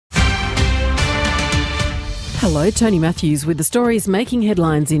Hello, Tony Matthews with the stories making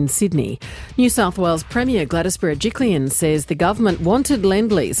headlines in Sydney. New South Wales Premier Gladys Berejiklian says the government wanted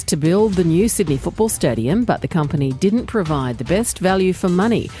Lendlease to build the new Sydney Football Stadium, but the company didn't provide the best value for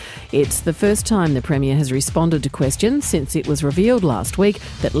money. It's the first time the Premier has responded to questions since it was revealed last week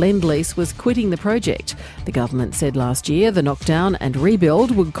that Lendlease was quitting the project. The government said last year the knockdown and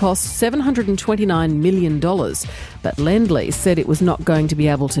rebuild would cost $729 million, but Lendlease said it was not going to be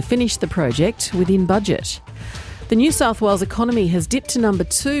able to finish the project within budget. The New South Wales economy has dipped to number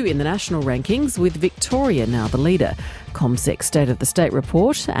 2 in the national rankings, with Victoria now the leader. CommSec's State of the State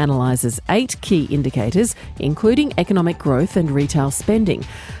report analyses 8 key indicators, including economic growth and retail spending.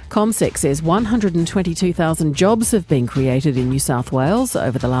 CommSec says 122,000 jobs have been created in New South Wales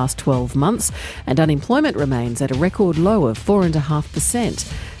over the last 12 months, and unemployment remains at a record low of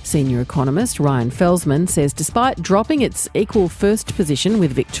 4.5%. Senior economist Ryan Felsman says despite dropping its equal first position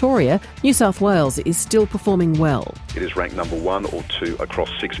with Victoria, New South Wales is still performing well. It is ranked number 1 or 2 across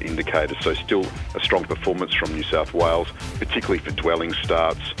 6 indicators, so still a strong performance from New South Wales, particularly for dwelling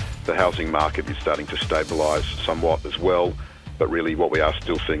starts. The housing market is starting to stabilise somewhat as well, but really what we are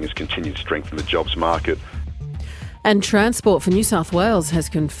still seeing is continued strength in the jobs market. And Transport for New South Wales has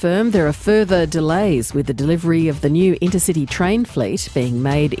confirmed there are further delays with the delivery of the new intercity train fleet being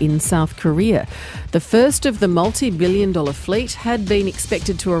made in South Korea. The first of the multi-billion-dollar fleet had been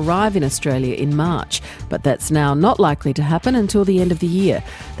expected to arrive in Australia in March, but that's now not likely to happen until the end of the year.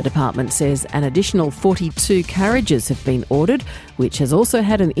 The department says an additional 42 carriages have been ordered, which has also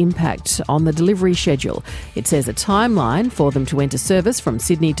had an impact on the delivery schedule. It says a timeline for them to enter service from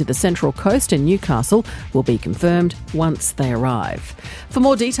Sydney to the Central Coast and Newcastle will be confirmed once they arrive. For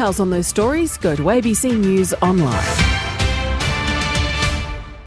more details on those stories, go to ABC News Online.